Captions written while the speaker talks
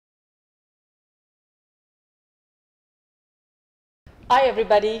Hi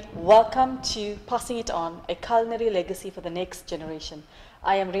everybody, welcome to Passing It On, a culinary legacy for the next generation.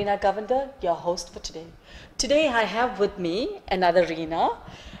 I am Reena Govender, your host for today. Today I have with me another Reena,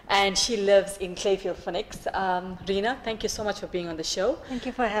 and she lives in Clayfield, Phoenix. Reena, thank you so much for being on the show. Thank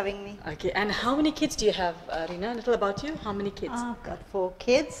you for having me. Okay, and how many kids do you have, Reena? A little about you. How many kids? I've got 4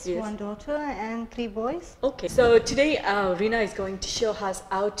 kids, Yes. 1 daughter and 3 boys. Okay, so today Reena is going to show us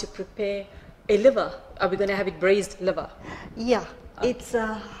how to prepare a liver. Are we going to have it braised liver? Yeah, it's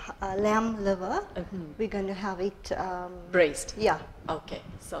a lamb liver. We're going to have it Braised? Yeah. Okay,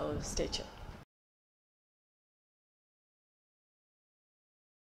 so stay tuned.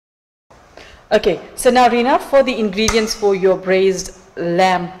 Okay, so now Reena, for the ingredients for your braised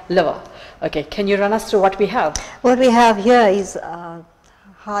lamb liver, okay, can you run us through what we have? What we have here is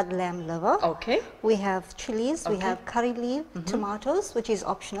hard lamb liver. Okay. We have chilies, we Okay. have curry leaf, tomatoes, which is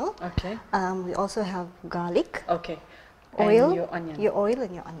optional. Okay. We also have garlic, Okay. oil, And your onion. your oil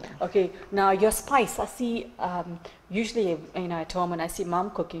and your onion. Okay, now your spice, I see, usually, at home when I see mom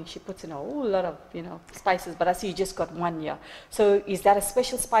cooking, she puts in a whole lot of, spices, but I see you just got one here. So is that a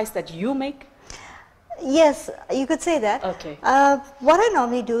special spice that you make? Yes, you could say that. Okay. What I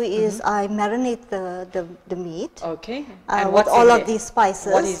normally do is I marinate the meat Okay. with what's all in of there? these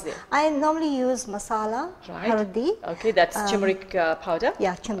spices. What is there? I normally use masala, Right. haldi. Okay, that's turmeric powder.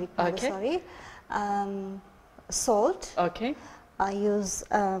 Yeah, turmeric powder, Okay. sorry. Salt. Okay. I use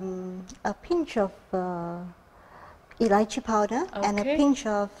a pinch of elaichi powder and a Okay. pinch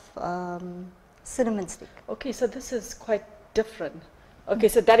of cinnamon stick. Okay, so this is quite different. Okay,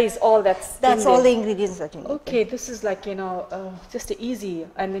 so that is all that's That's in all the there. ingredients that you need. Okay, this is like, just easy.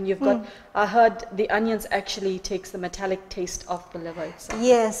 And then you've got, I heard the onions actually takes the metallic taste of the liver itself.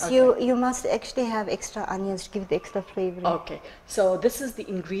 Yes, Okay. you must actually have extra onions to give the extra flavor. Okay, so this is the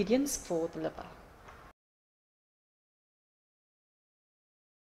ingredients for the liver.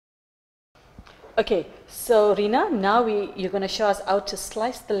 Okay, so Reena, now you're going to show us how to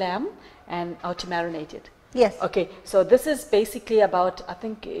slice the lamb and how to marinate it. Yes. Okay, so this is basically about, I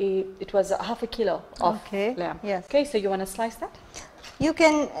think it was half a kilo of Okay, lamb. yes. Okay, so you want to slice that? You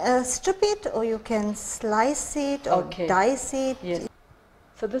can strip it or you can slice it or Okay. dice it. Yes.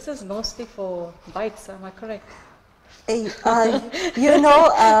 So this is mostly for bites, am I correct? And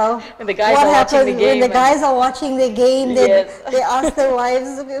the guys what are watching happens the when game the and- guys are watching the game, Yes. they ask their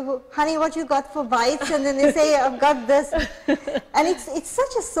wives, honey, what you got for bites? And then they say, I've got this. And it's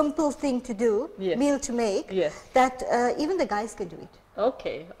such a simple thing to do, Yes. meal to make, Yes. that even the guys can do it.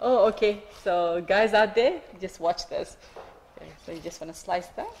 Okay. Oh, okay. So guys out there, just watch this. Okay, so you just want to slice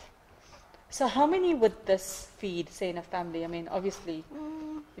that. So how many would this feed, say, in a family? I mean, obviously,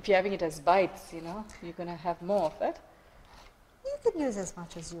 if you're having it as bites, you're going to have more of it. You can use as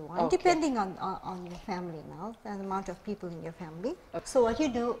much as you want, Okay. depending on your family now, and the amount of people in your family. So what you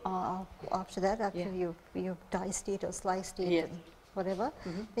do after that, after Yeah. you've diced it or sliced it, Yes. and whatever,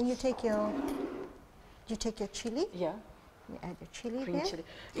 then you take your chili, Yeah. you add your chili Green there. chili.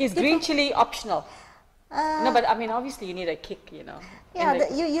 Is green chili optional? No, but I mean, obviously you need a kick, Yeah, And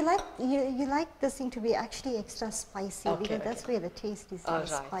you like this thing to be actually extra spicy, Okay, because okay. that's where the taste is, in All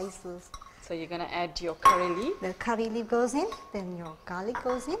the right. spices. So you're going to add your curry leaf. The curry leaf goes in, then your garlic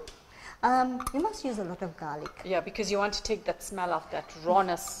goes in. You must use a lot of garlic. Yeah, because you want to take that smell of that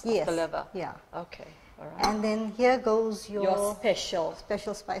rawness Yes. of the liver. Yeah. Okay. All right. And then here goes Your special.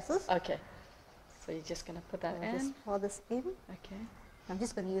 special spices. Okay. So you're just going to put that I'll just in. pour this in. Okay. I'm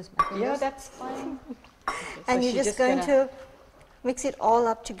just going to use my fingers. Yeah, that's fine. Okay, so And you're she's just going to mix it all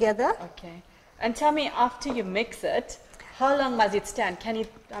up together. Okay. And tell me, after you mix it, how long must it stand? Do you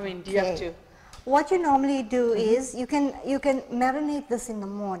have Okay. to? What you normally do is you can marinate this in the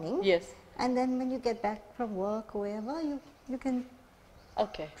morning. Yes. And then when you get back from work or wherever, you can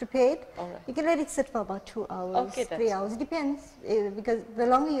Okay. prepare it. All right. You can let it sit for about 2 hours, Okay, that's 3 hours. It depends, because the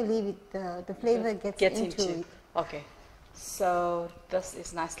longer you leave it, the flavor gets into it. Okay. So this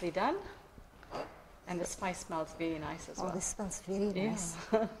is nicely done. And the spice smells very nice as Oh, well. this smells very nice.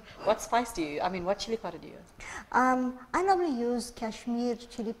 Yes. What spice do you, what chili powder do you use? I normally use Kashmir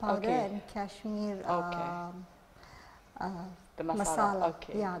chili powder Okay. and Kashmir The masala. masala.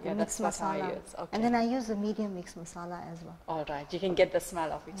 Okay. Yeah, the mixed that's what I masala. use. Okay. And then I use the medium mixed masala as well. All right. You can get the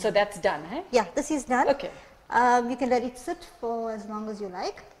smell of it. So that's done, eh? Yeah, this is done. Okay. You can let it sit for as long as you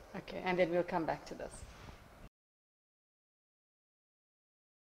like. Okay. And then we'll come back to this.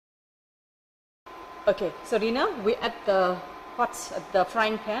 Okay, so Reena, we're at the pots, at the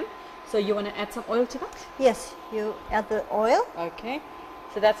frying pan. So you want to add some oil to that? Yes, you add the oil. Okay.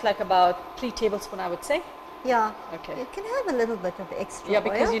 So that's like about 3 tablespoons, I would say. Yeah. Okay. You can have a little bit of extra Yeah,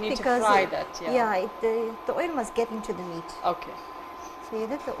 because oil you need to fry that, yeah. Yeah, the oil must get into the meat. Okay. So you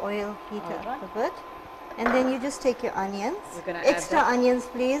let the oil heat up Alright. a bit. And then you just take your onions. We're gonna add Extra that. onions,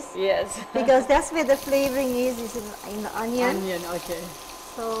 please. Yes. Because that's where the flavoring is in the onion. Onion, okay.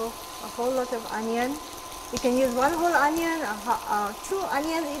 So a whole lot of onion. You can use one whole onion, two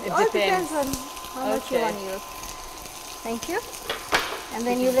onions. It all depends on how much you Okay. want to use. Thank you. And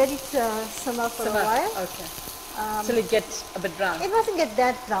then you let it simmer for a while. Okay. Till it gets a bit brown. It mustn't get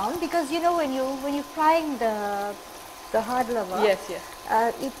that brown because you know when you're frying the hard liver. Yes, yes.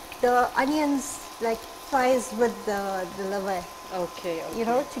 The onions like fries with the liver. Okay, okay. You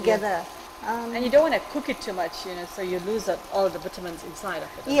know, together. And you don't want to cook it too much, you know, so you lose all the vitamins inside of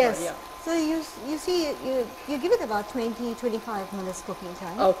it. as Yes. well, yeah. So you see you give it about 20-25 minutes cooking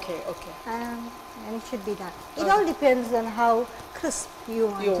time. Okay, okay. And it should be done. It all depends on how crisp you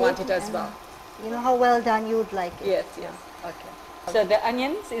want it. You want it as and, well. You know how well done you would like it. Yes, yes. Okay. So the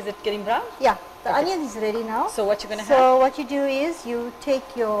onions, is it getting brown? Yeah, the onion is ready now. So what you're going to have? So what you do is you take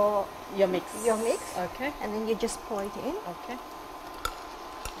your Mix. Okay. and then you just pour it in. Okay.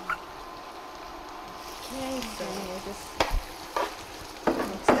 Okay, so you just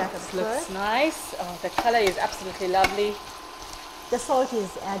mix that up Looks good. nice. Oh, the color is absolutely lovely. The salt is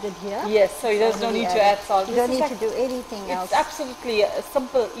added here. Yes, so there's no already need to added. add salt. You This don't is need like- to do anything else. It's absolutely a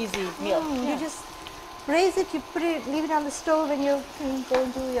simple, easy meal. You just braise it, you put it, leave it on the stove and you can go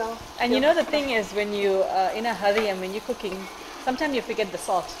and do your... And you know the thing is, when you in a hurry and when you're cooking, sometimes you forget the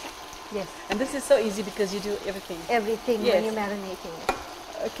salt. Yes, And this is so easy because you do everything. everything Yes. when you're marinating it.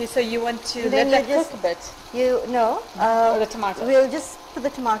 Okay, so you want to And let then that you just- cook a bit. Or the tomato. We'll just put the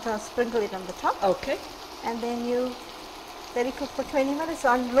tomato, sprinkle it on the top, Okay. and then you let it cook for 20 minutes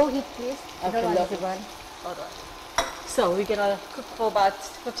on low heat, please. You Okay, don't want low it to heat. burn. All right. So we're gonna cook for about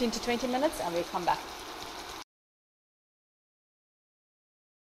 15 to 20 minutes, and we'll come back.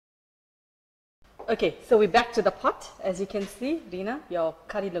 Okay, so we're back to the pot. As you can see, Reena, your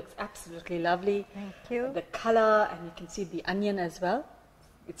curry looks absolutely lovely. Thank you. The color, and you can see the onion as well.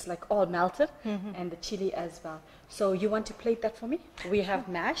 It's like all melted, and the chili as well. So you want to plate that for me? We have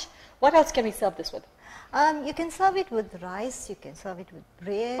mash. What else can we serve this with? You can serve it with rice, you can serve it with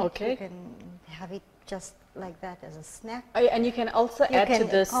bread, Okay. you can have it just like that as a snack. And you can also You add to can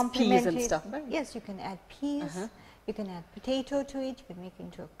this complement peas and it. stuff, right? Yes, you can add peas, you can add potato to it, you can make it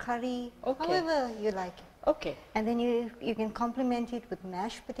into a curry, Okay. however you like it. Okay. And then you can complement it with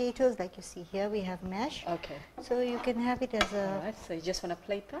mashed potatoes, like you see here we have mash. Okay. So you can have it as All a, right. So you just want to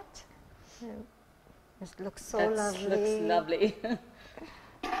plate that? it looks so That lovely. looks lovely.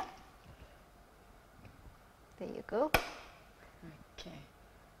 There you go. Okay.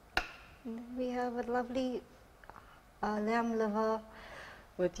 And then we have a lovely lamb liver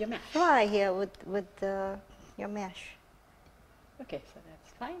With your mash. fry here with your mash. Okay, so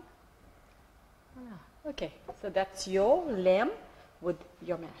that's fine. Okay, so that's your lamb with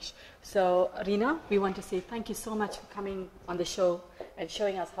your mash. So, Reena, we want to say thank you so much for coming on the show and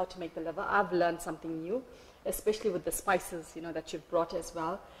showing us how to make the liver. I've learned something new, especially with the spices, you know, that you've brought as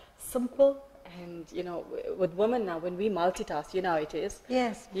well. Simple, and, you know, with women now, when we multitask, you know how it is.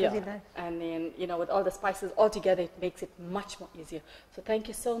 Yes, Yeah, busy life. and then, you know, with all the spices all together, it makes it much more easier. So thank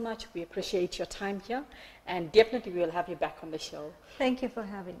you so much. We appreciate your time here, and definitely we will have you back on the show. Thank you for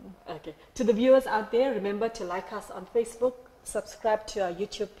having me. Okay. To the viewers out there, remember to like us on Facebook, subscribe to our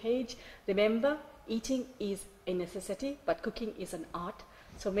YouTube page. Remember, eating is a necessity, but cooking is an art.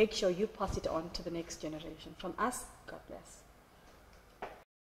 So make sure you pass it on to the next generation. From us, God bless.